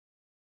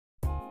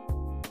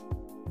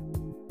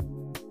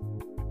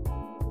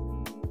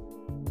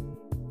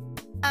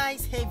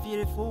guys, hey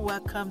beautiful,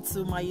 welcome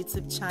to my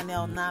YouTube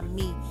channel. Now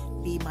me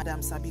be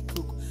Madam Sabi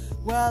Cook.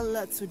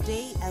 Well,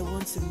 today I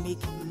want to make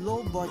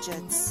low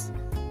budget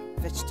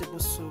vegetable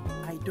soup.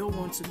 I don't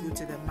want to go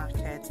to the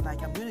market.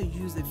 Like, I'm going to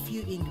use a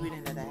few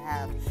ingredients that I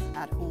have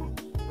at home.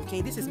 Okay,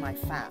 this is my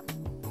farm.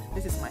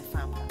 This is my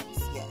farm,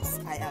 guys.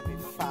 Yes, I am a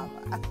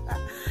farmer.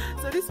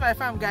 So this is my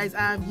farm, guys.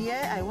 I'm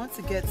here. I want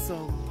to get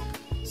some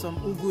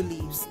ugu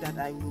leaves that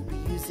I will be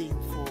using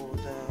for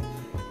the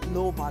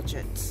low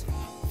budget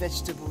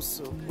vegetable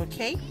soup.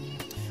 Okay,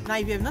 now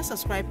if you have not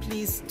subscribed,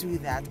 please do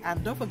that,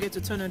 and don't forget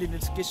to turn on the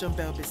notification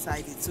bell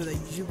beside it so that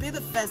you'll be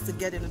the first to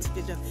get a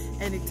notification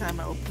anytime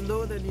I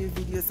upload a new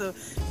video. So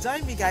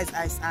join me, guys,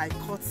 as I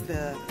cut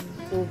the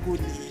ugu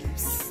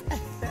leaves.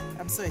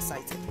 I'm so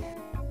excited.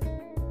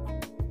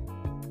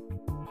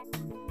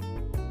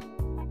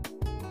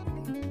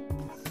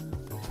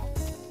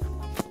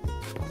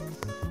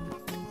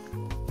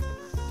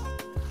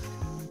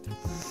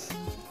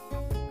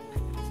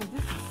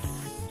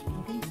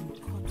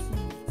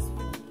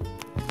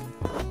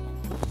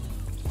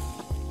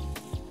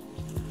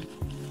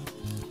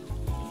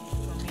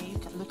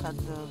 At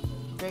the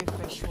very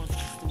fresh one, is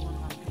the one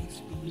I'm going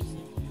to be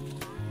using.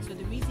 So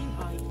the reason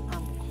I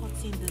am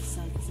cutting this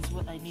side, this is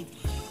what I need.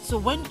 So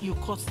when you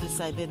cut this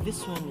side, then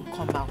this one will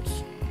come out.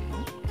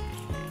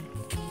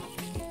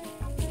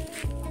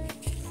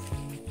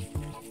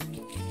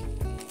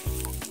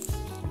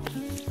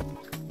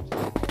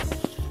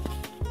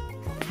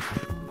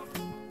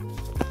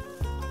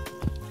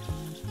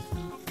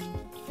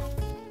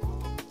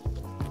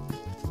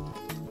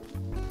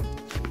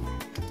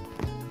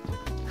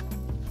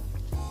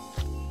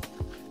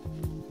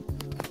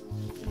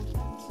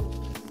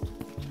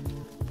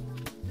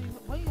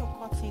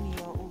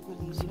 Your ugu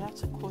leaves, you have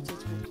to cut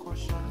it with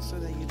caution so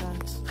that you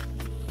don't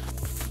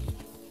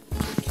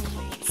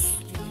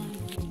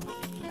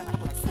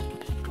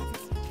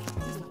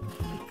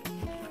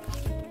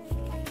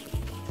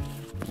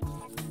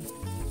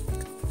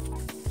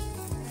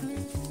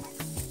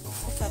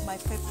look at my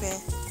pepper.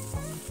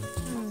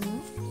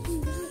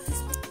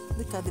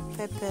 Look at the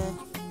pepper.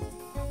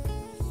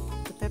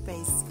 The pepper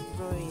is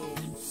growing.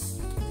 I'm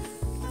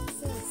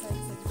so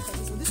excited.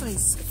 So this one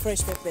is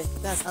fresh pepper.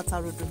 That's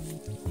atarodo.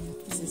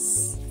 This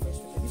is fresh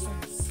pepper. This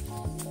one is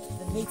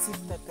the native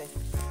pepper.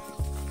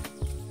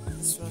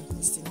 This one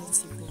is the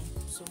native one.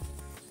 So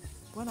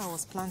when I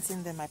was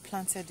planting them, I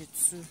planted the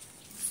two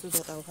so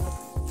that I'll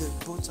have the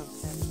both of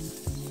them.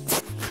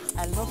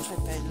 I love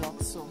pepper a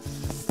lot, so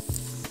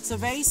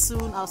very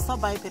soon I'll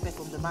start buying pepper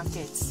from the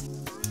market.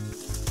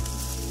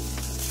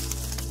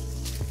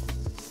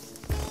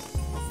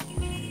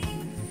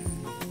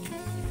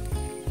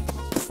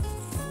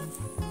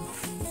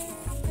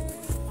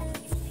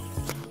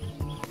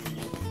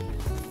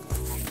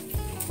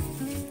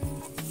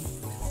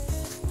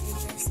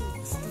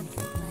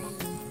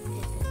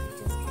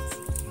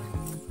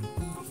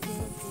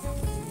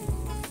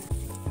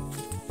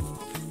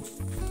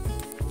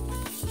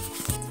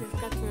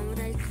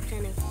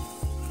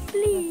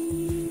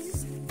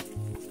 Please.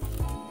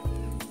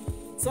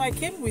 So I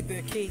came with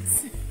the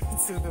kids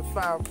to the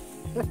farm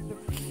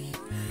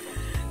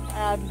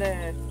and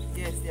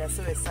yes, they are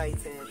so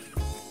excited.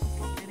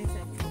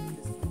 Anytime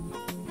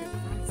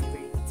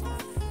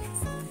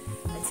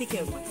I take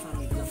care of my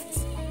family a lot.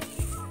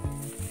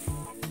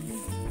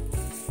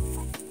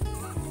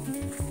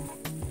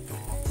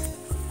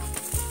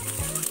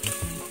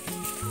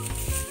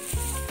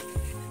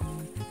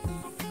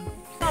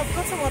 I've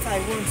gotten what I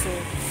want, so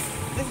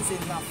this is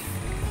enough.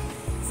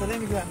 So let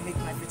me go and make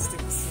my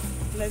vegetable soup.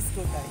 Let's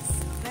go, guys.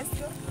 Let's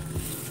go.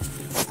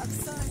 I'm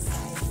so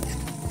excited.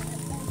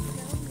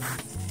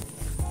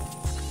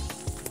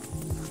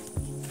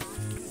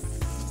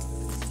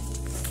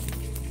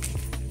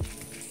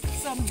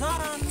 So I'm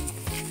done.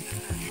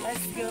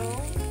 Let's go.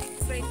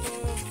 Straight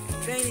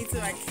going into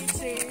our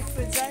kitchen.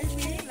 So join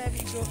me. Let me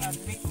go and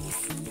make this.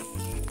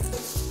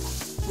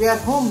 We're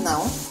at home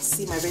now.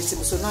 See my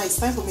vegetable. So now it's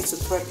time for me to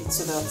prep it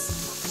so that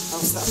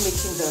I'll start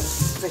making the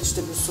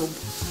vegetable soup.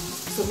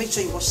 So make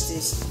sure you watch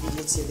this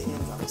video till the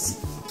end, guys.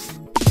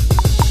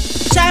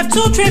 Chef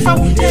 2 3 for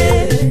we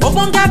day,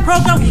 open that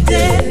program we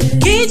day,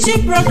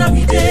 kitchen program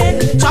we day,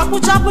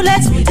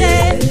 chocolate we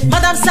day.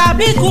 Madam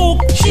Sabi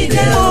Cook, she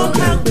dey all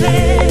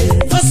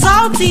campaign. For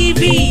South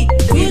TV,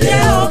 we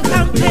dey all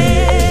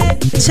campaign.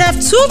 Chef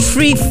 2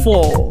 3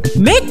 4,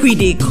 make we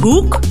dey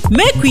cook,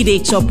 make we dey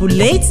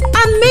chocolate,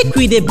 and make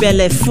we dey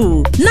belle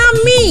full. Now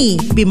me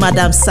be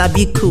Madam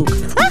Sabi Cook.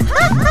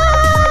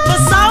 For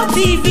South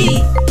TV,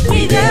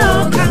 we dey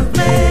all campaign.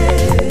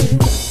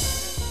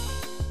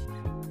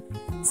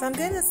 So I'm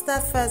going to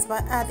start first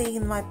by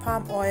adding my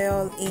palm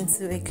oil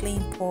into a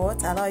clean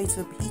pot. Allow it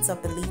to heat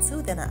up a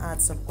little. Then I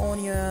add some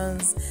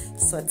onions,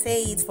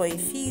 saute it for a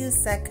few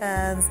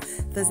seconds.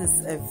 This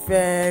is a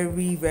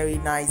very, very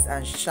nice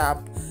and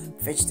sharp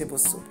vegetable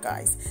soup,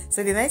 guys.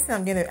 So the next thing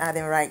I'm going to add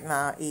in right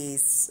now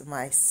is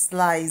my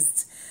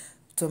sliced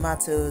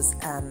tomatoes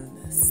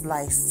and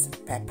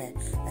sliced pepper.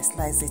 I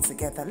slice it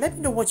together. Let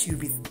me know what you'll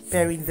be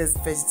pairing these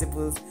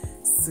vegetables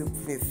soup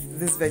with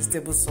this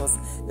vegetable sauce.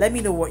 Let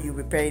me know what you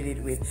prepared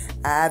it with.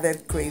 I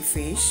added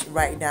crayfish.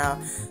 Right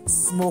now,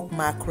 smoked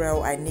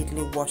mackerel. I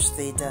neatly washed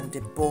it and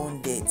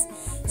deboned it.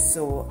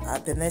 So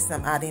the next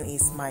thing I'm adding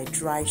is my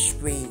dry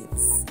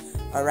shrimps.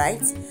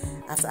 Alright,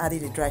 after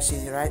adding the dry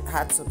shrimps, you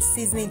add some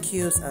seasoning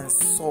cubes and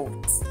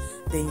salt.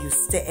 Then you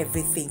stir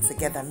everything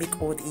together,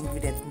 make all the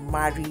ingredients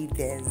marry,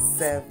 then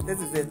serve. This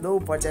is a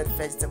low budget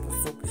vegetable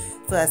soup.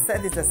 So I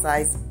set this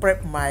aside,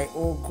 prep my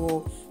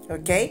ugu.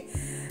 Okay,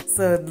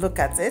 so look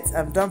at it.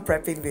 I'm done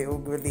prepping the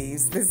ugu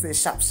leaves. This is a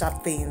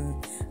sharp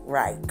thing,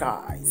 right,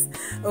 guys?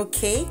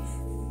 Okay.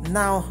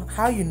 Now,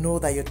 how you know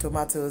that your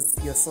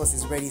sauce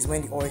is ready is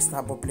when the oil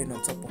start bubbling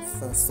on top of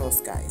the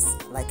sauce, guys.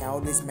 Like I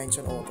always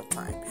mention all the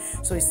time.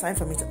 So it's time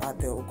for me to add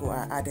the ugu.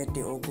 I added the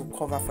ugu,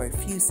 cover for a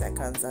few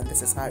seconds, and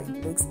this is how it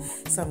looks.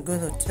 So I'm going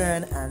to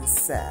turn and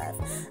serve.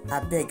 I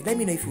beg, let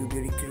me know if you'll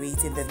be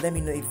recreating this. Let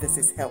me know if this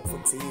is helpful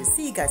to you.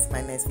 See you guys in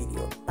my next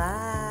video.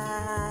 Bye.